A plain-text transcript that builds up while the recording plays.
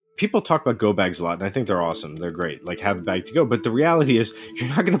people talk about go bags a lot, and I think they're awesome. They're great. Like, have a bag to go. But the reality is, you're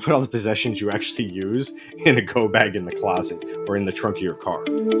not going to put all the possessions you actually use in a go bag in the closet or in the trunk of your car.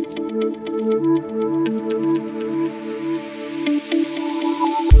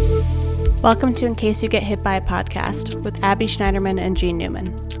 Welcome to In Case You Get Hit by a Podcast with Abby Schneiderman and Jean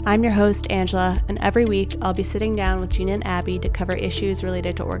Newman. I'm your host, Angela, and every week I'll be sitting down with Jean and Abby to cover issues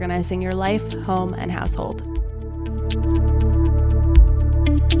related to organizing your life, home, and household.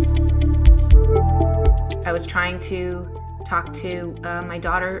 I was trying to talk to my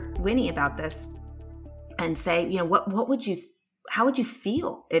daughter Winnie about this and say, you know, how would you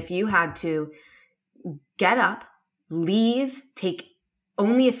feel if you had to get up, leave, take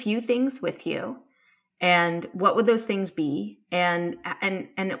only a few things with you, and what would those things be, and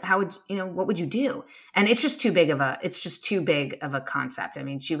how would what would you do? And it's just too big of a concept. I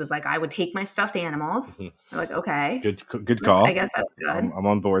mean, she was like, I would take my stuffed animals. Mm-hmm. I'm like, okay, good call. I guess that's good. I'm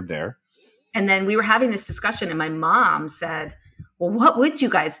on board there. And then we were having this discussion, and my mom said, well, what would you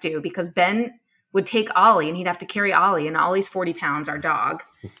guys do? Because Ben would take Ollie, and he'd have to carry Ollie, and Ollie's 40 pounds, our dog,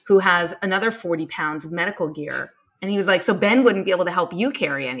 who has another 40 pounds of medical gear. And he was like, so Ben wouldn't be able to help you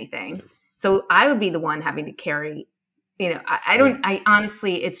carry anything. So I would be the one having to carry, I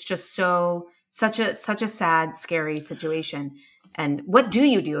honestly, it's just such a sad, scary situation. And what do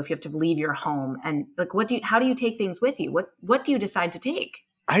you do if you have to leave your home? And like, how do you take things with you? What do you decide to take?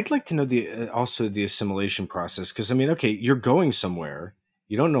 I'd like to know also the assimilation process. Cause I mean, okay, you're going somewhere,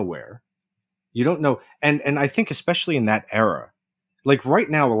 you don't know where, you don't know. And I think especially in that era, like right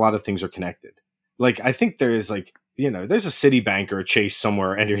now, a lot of things are connected. Like, I think there is there's a Citibank or a Chase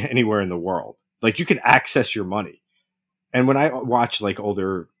somewhere anywhere in the world. Like, you can access your money. And when I watch like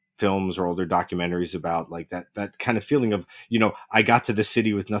older films or older documentaries about like that kind of feeling of, I got to the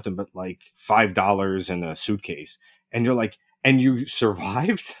city with nothing but like $5 in a suitcase, and you're like, and you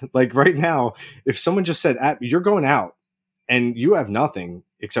survived. Like right now, if someone just said, you're going out and you have nothing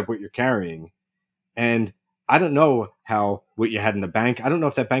except what you're carrying, and I don't know what you had in the bank. I don't know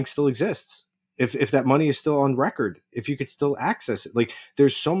if that bank still exists. If that money is still on record, if you could still access it. Like,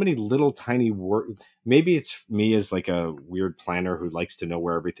 there's so many little tiny words. Maybe it's me as like a weird planner who likes to know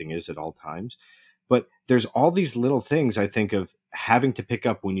where everything is at all times. But there's all these little things I think of having to pick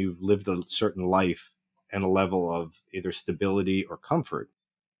up when you've lived a certain life and a level of either stability or comfort.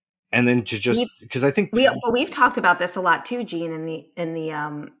 And then to just, because I think we've talked about this a lot too, Jean, in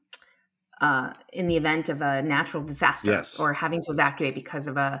the event of a natural disaster, yes, or having to evacuate because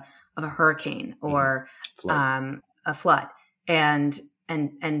of a hurricane or a flood. And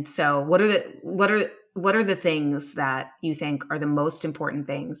so what are the things that you think are the most important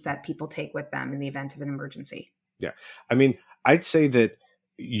things that people take with them in the event of an emergency? Yeah. I mean, I'd say that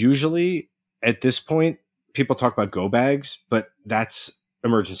usually at this point, people talk about go bags, but that's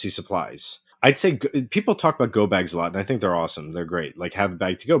emergency supplies. I'd say people talk about go bags a lot, and I think they're awesome. They're great. Like, have a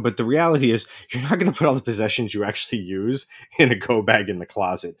bag to go. But the reality is, you're not going to put all the possessions you actually use in a go bag in the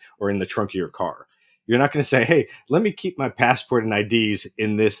closet or in the trunk of your car. You're not going to say, hey, let me keep my passport and IDs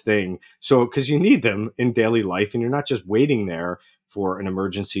in this thing. So, because you need them in daily life, and you're not just waiting there for an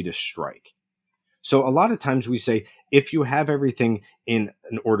emergency to strike. So a lot of times we say, if you have everything in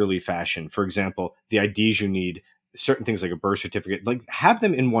an orderly fashion, for example, the IDs you need, certain things like a birth certificate, like have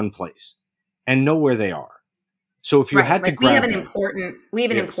them in one place and know where they are. So if you had to grab an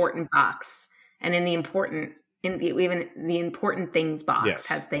important box, and in the important things box, yes,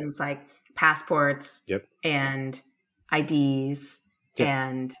 has things like passports, yep, and IDs, yep,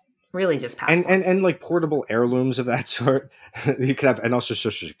 and really just passports and like portable heirlooms of that sort. You could have, and also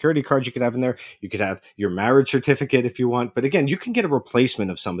Social Security cards you could have in there. You could have your marriage certificate if you want. But again, you can get a replacement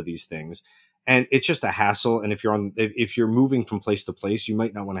of some of these things, and it's just a hassle. And if you're moving from place to place, you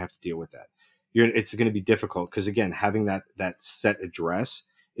might not want to have to deal with that. It's going to be difficult because, again, having that set address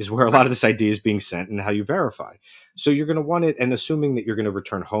is where a lot of this idea is being sent and how you verify. So you're going to want it, and assuming that you're going to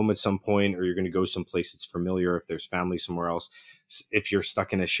return home at some point, or you're going to go someplace that's familiar, if there's family somewhere else, if you're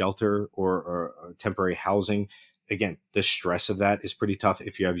stuck in a shelter or temporary housing, again, the stress of that is pretty tough.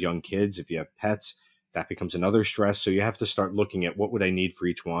 If you have young kids, if you have pets, that becomes another stress. So you have to start looking at what would I need for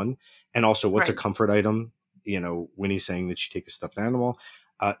each one, and also what's a comfort item. Winnie's saying that you take a stuffed animal,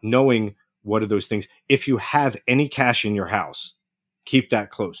 knowing what are those things. If you have any cash in your house, keep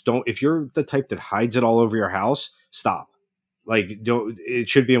that close. If you're the type that hides it all over your house, stop. Like, don't. It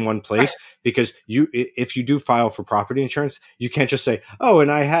should be in one place, right, because if you do file for property insurance, you can't just say, oh,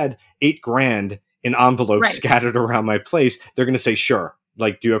 and I had $8,000 in envelopes, right, scattered around my place. They're going to say, sure.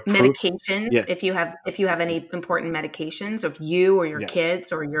 Like, do you have proof? Medications? Yeah. If you have any important medications, if you or your, yes,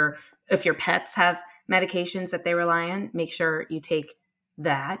 kids or if your pets have medications that they rely on, make sure you take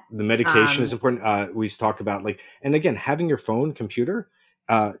that. The medication is important. We talk about like, and again, having your phone, computer,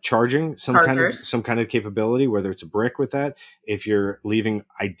 charging Chargers. some kind of capability, whether it's a brick with that. If you're leaving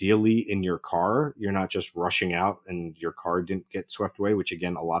ideally in your car, you're not just rushing out and your car didn't get swept away, which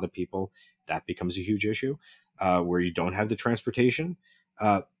again, a lot of people, that becomes a huge issue, where you don't have the transportation.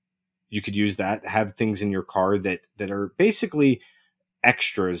 You could use that, have things in your car that are basically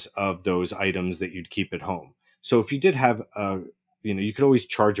extras of those items that you'd keep at home. So if you did have you could always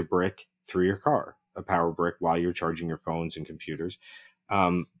charge a brick through your car, a power brick, while you're charging your phones and computers.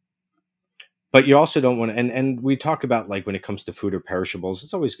 But you also don't want to, and we talk about like when it comes to food or perishables,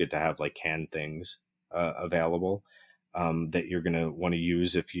 it's always good to have like canned things available that you're going to want to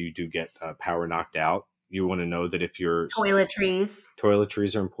use if you do get power knocked out. You want to know that if your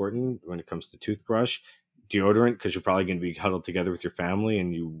toiletries are important when it comes to toothbrush, deodorant, because you're probably going to be huddled together with your family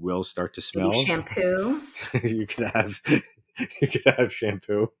and you will start to smell. Maybe shampoo. you could have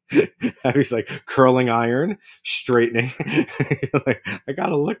shampoo. He's like curling iron, straightening. Like, I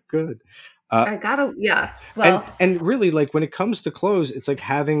gotta look good. Yeah. Well, and really, like when it comes to clothes, it's like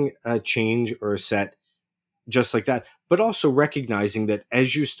having a change or a set just like that, but also recognizing that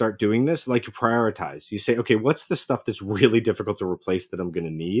as you start doing this, like you prioritize, you say, okay, what's the stuff that's really difficult to replace that I'm going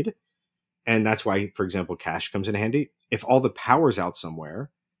to need? And that's why, for example, cash comes in handy. If all the power's out somewhere,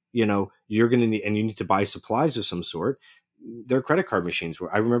 you're going to need, and you need to buy supplies of some sort. There are credit card machines.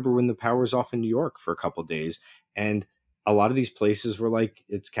 I remember when the power was off in New York for a couple of days, and a lot of these places were like,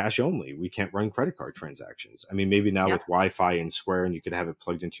 it's cash only. We can't run credit card transactions. I mean, maybe now with Wi-Fi and Square and you could have it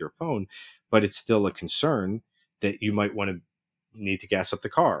plugged into your phone, but it's still a concern that you might want to need to gas up the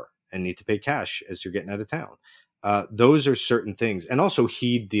car and need to pay cash as you're getting out of town. Those are certain things. And also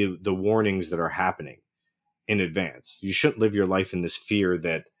heed the warnings that are happening in advance. You shouldn't live your life in this fear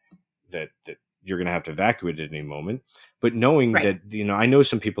that you're going to have to evacuate at any moment. But knowing that, I know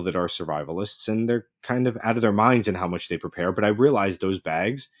some people that are survivalists and they're kind of out of their minds in how much they prepare. But I realize those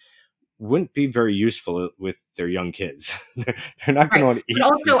bags wouldn't be very useful with their young kids. They're not going to want to eat. But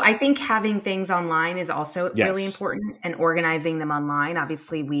also, I think having things online is also really important, and organizing them online.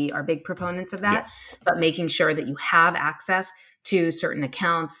 Obviously, we are big proponents of that, but making sure that you have access to certain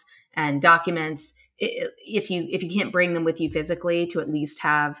accounts and documents. If you can't bring them with you physically, to at least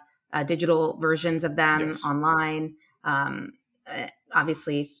have digital versions of them online.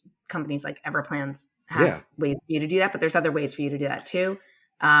 Obviously, companies like Everplans have ways for you to do that, but there's other ways for you to do that too.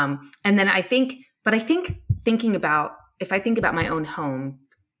 And then I think thinking about, if I think about my own home,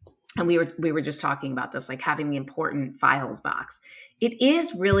 and we were just talking about this, like having the important files box, it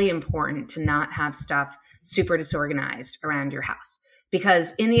is really important to not have stuff super disorganized around your house,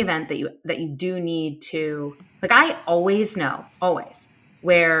 because in the event that you do need to, like, I always know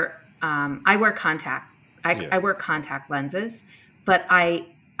where I wear I wear contact lenses, but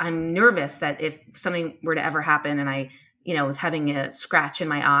I'm nervous that if something were to ever happen and I was having a scratch in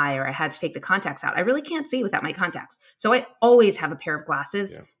my eye or I had to take the contacts out, I really can't see without my contacts. So I always have a pair of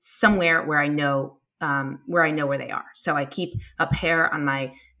glasses somewhere where I know where they are. So I keep a pair on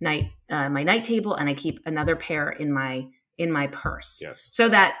my night table, and I keep another pair in my purse, so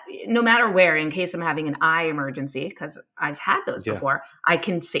that no matter where, in case I'm having an eye emergency, because I've had those before, I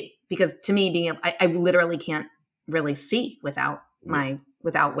can see. Because to me, I literally can't really see without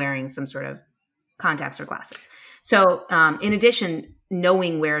wearing some sort of contacts or glasses. So in addition,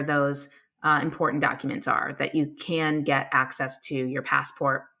 knowing where those important documents are, that you can get access to your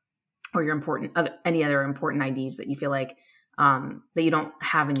passport or your any other important IDs that you feel like that you don't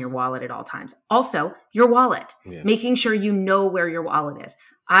have in your wallet at all times. Also, your wallet, making sure you know where your wallet is.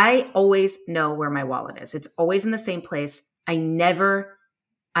 I always know where my wallet is. It's always in the same place. I never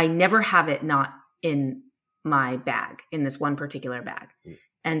have it not in my bag, in this one particular bag.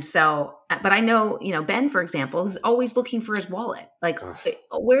 And so, but I know, Ben, for example, is always looking for his wallet. Like,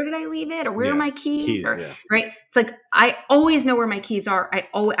 where did I leave it? Or where are my keys? Right. It's like, I always know where my keys are.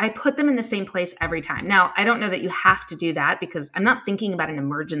 I put them in the same place every time. Now, I don't know that you have to do that, because I'm not thinking about an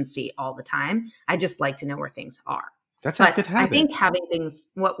emergency all the time. I just like to know where things are. That's a good habit. I think having things,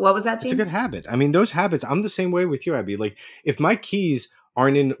 what was that, Gene? It's a good habit. I mean, those habits, I'm the same way with you, Abby. Like, if my keys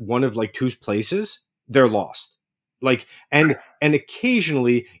aren't in one of like two places, they're lost. Like, and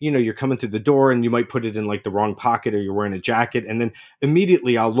occasionally, you're coming through the door and you might put it in like the wrong pocket, or you're wearing a jacket. And then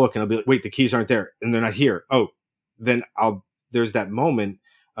immediately I'll look and I'll be like, wait, the keys aren't there and they're not here. Oh, then there's that moment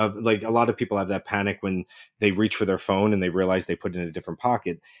of, like, a lot of people have that panic when they reach for their phone and they realize they put it in a different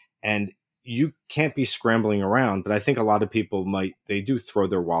pocket, and you can't be scrambling around. But I think a lot of people they do throw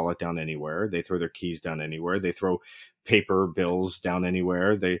their wallet down anywhere. They throw their keys down anywhere. They throw paper bills down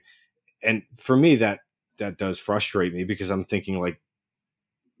anywhere. And for me, that does frustrate me, because I'm thinking, like,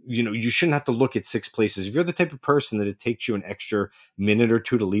 you shouldn't have to look at 6 places. If you're the type of person that it takes you an extra minute or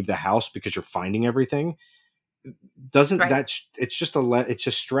two to leave the house because you're finding everything, doesn't Right. that it's just it's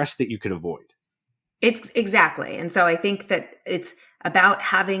just stress that you could avoid. It's exactly. And so I think that it's about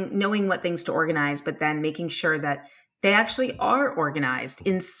knowing what things to organize, but then making sure that they actually are organized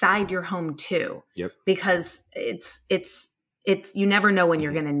inside your home too. Yep. Because it's you never know when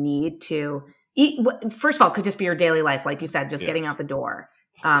you're going to need to eat. First of all, it could just be your daily life. Like you said, just getting out the door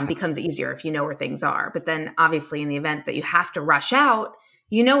becomes easier if you know where things are. But then obviously in the event that you have to rush out,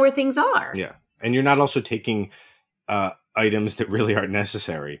 you know where things are. Yeah. And you're not also taking items that really aren't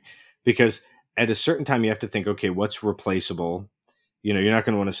necessary, because at a certain time you have to think, okay, what's replaceable? You're not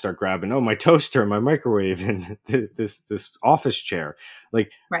going to want to start grabbing, my toaster, my microwave, and this office chair.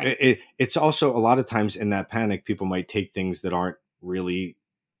 Like, right. It's also a lot of times in that panic, people might take things that aren't really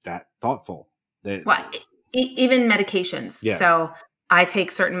that thoughtful. Well, even medications. Yeah. So I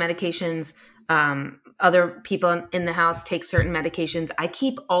take certain medications. Other people in the house take certain medications. I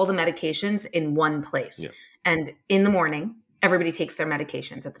keep all the medications in one place. Yeah. And in the morning, everybody takes their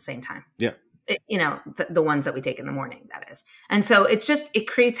medications at the same time. Yeah. The ones that we take in the morning, that is. And so it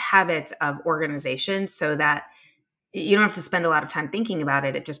creates habits of organization so that you don't have to spend a lot of time thinking about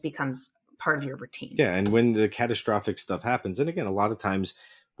it. It just becomes part of your routine. Yeah. And when the catastrophic stuff happens, and again, a lot of times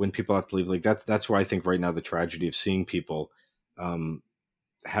when people have to leave, like that's where I think right now the tragedy of seeing people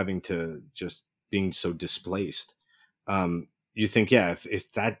having to just being so displaced. You think, yeah, if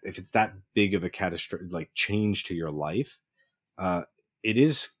it's that big of a catastrophic like change to your life, it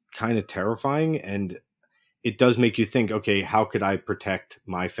is kind of terrifying, and it does make you think, okay, how could I protect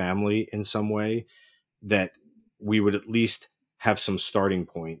my family in some way that we would at least have some starting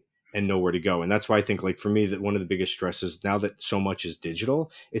point and know where to go. And that's why I think, like, for me, that one of the biggest stresses now that so much is digital,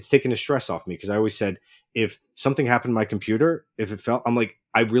 it's taken the stress off me. Because I always said, if something happened to my computer, if it fell, I'm like,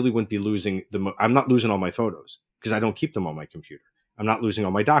 I really wouldn't be losing I'm not losing all my photos because I don't keep them on my computer. I'm not losing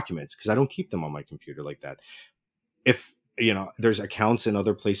all my documents because I don't keep them on my computer like that. If, there's accounts in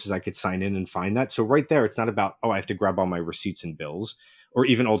other places I could sign in and find that. So right there, it's not about, I have to grab all my receipts and bills or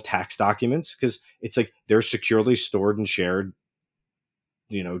even old tax documents, because it's like they're securely stored and shared,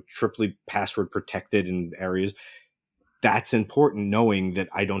 triply password protected in areas. That's important, knowing that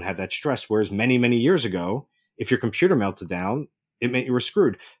I don't have that stress. Whereas many, many years ago, if your computer melted down, it meant you were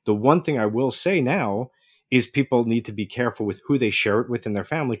screwed. The one thing I will say now is people need to be careful with who they share it with in their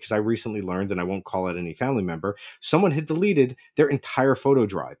family, because I recently learned, and I won't call it any family member, someone had deleted their entire photo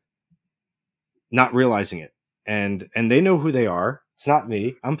drive, not realizing it. And they know who they are. It's not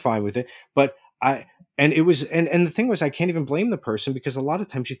me. I'm fine with it. But it was, and the thing was, I can't even blame the person, because a lot of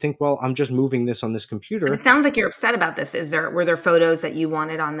times you think, well, I'm just moving this on this computer. But it sounds like you're upset about this. Were there photos that you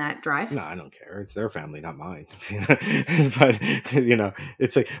wanted on that drive? No, I don't care. It's their family, not mine. But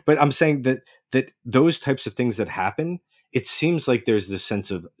it's like, but I'm saying that those types of things that happen, it seems like there's this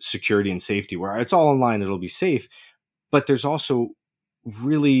sense of security and safety where it's all online, it'll be safe. But there's also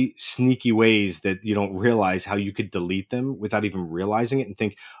really sneaky ways that you don't realize how you could delete them without even realizing it, and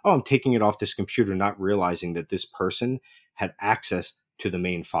think, oh, I'm taking it off this computer, not realizing that this person had access to the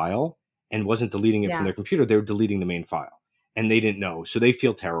main file and wasn't deleting it from their computer. They were deleting the main file and they didn't know. So they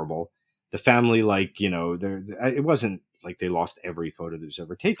feel terrible. The family, it wasn't like they lost every photo that was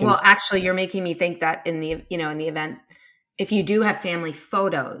ever taken. Well, actually, you're making me think that in the event, if you do have family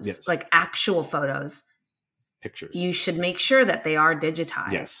photos, like actual photos, pictures, you should make sure that they are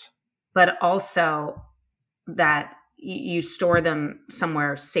digitized. Yes. But also that you store them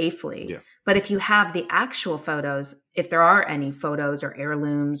somewhere safely. Yeah. But if you have the actual photos, if there are any photos or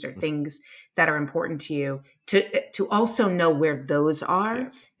heirlooms or things that are important to you, to also know where those are,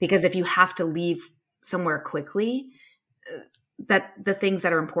 because if you have to leave somewhere quickly, that the things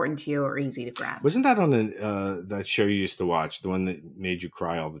that are important to you are easy to grab. Wasn't that on that show you used to watch, the one that made you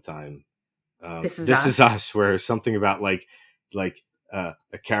cry all the time? This is us, where something about like a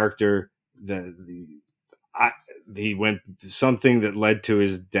character he went, something that led to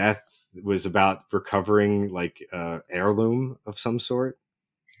his death was about recovering like heirloom of some sort.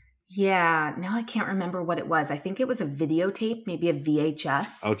 Yeah, now I can't remember what it was. I think it was a videotape, maybe a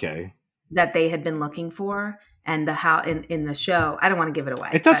VHS. Okay. That they had been looking for. And in the show, I don't want to give it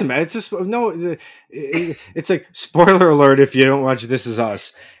away. It doesn't matter. It's just it's like, spoiler alert if you don't watch This Is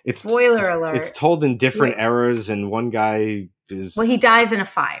Us. It's spoiler alert. It's told in different eras, and one guy is, well, he dies in a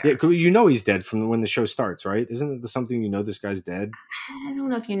fire. Yeah, he's dead from when the show starts, right? Isn't it something this guy's dead? I don't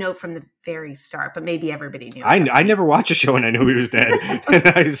know if you know from the very start, but maybe everybody knew. I never watched a show and I knew he was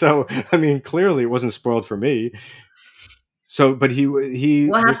dead. So I mean, clearly it wasn't spoiled for me. So, but he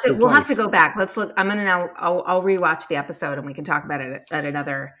we'll have to go back. Let's look. I'm gonna now. I'll rewatch the episode and we can talk about it at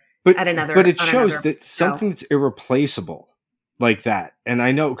another. But it shows that something's irreplaceable like that. And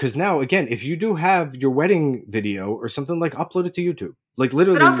I know, because now again, if you do have your wedding video or something, like, upload it to YouTube, like,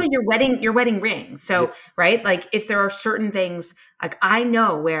 literally. But also your wedding ring. So yeah. Right, like, if there are certain things, like, I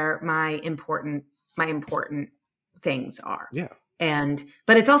know where my important things are. Yeah.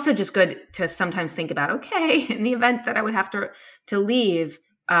 But it's also just good to sometimes think about, okay, in the event that I would have to leave,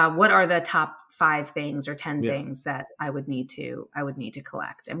 what are the top 5 things or 10 things that I would need to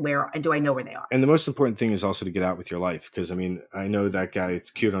collect, and do I know where they are? And the most important thing is also to get out with your life. Because, I mean, I know that guy, it's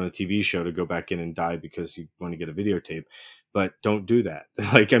cute on a TV show to go back in and die because you want to get a videotape, but don't do that.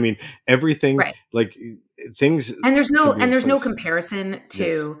 Like, I mean, everything, right. Like, things. And there's no comparison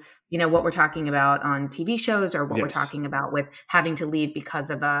to, what we're talking about on TV shows, or what we're talking about with having to leave because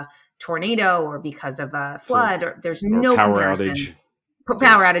of a tornado or because of a flood, or there's no power comparison. Outage.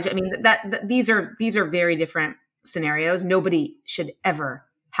 Power outage. I mean, that these are very different scenarios. Nobody should ever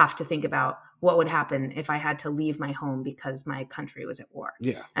have to think about what would happen if I had to leave my home because my country was at war.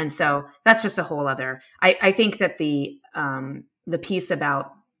 Yeah. And so that's just a whole other. I think that the piece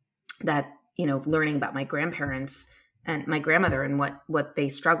about that, learning about my grandparents and my grandmother and what they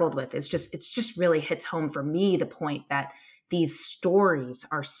struggled with it's just really hits home for me, the point that these stories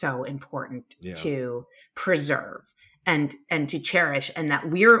are so important to preserve and to cherish, and that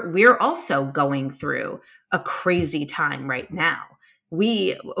we're also going through a crazy time right now.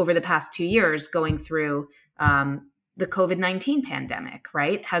 We, over the past 2 years, going through the COVID-19 pandemic,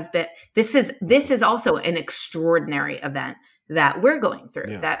 right, this is also an extraordinary event that we're going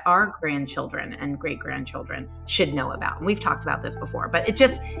through, that our grandchildren and great-grandchildren should know about. And we've talked about this before, but it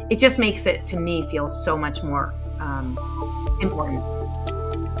just makes it, to me, feel so much more important.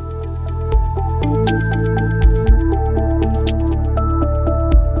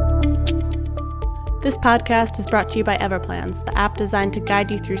 This podcast is brought to you by Everplans, the app designed to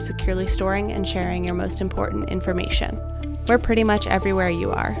guide you through securely storing and sharing your most important information. We're pretty much everywhere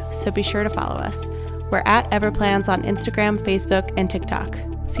you are, so be sure to follow us. We're at Everplans on Instagram, Facebook, and TikTok.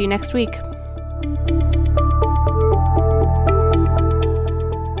 See you next week.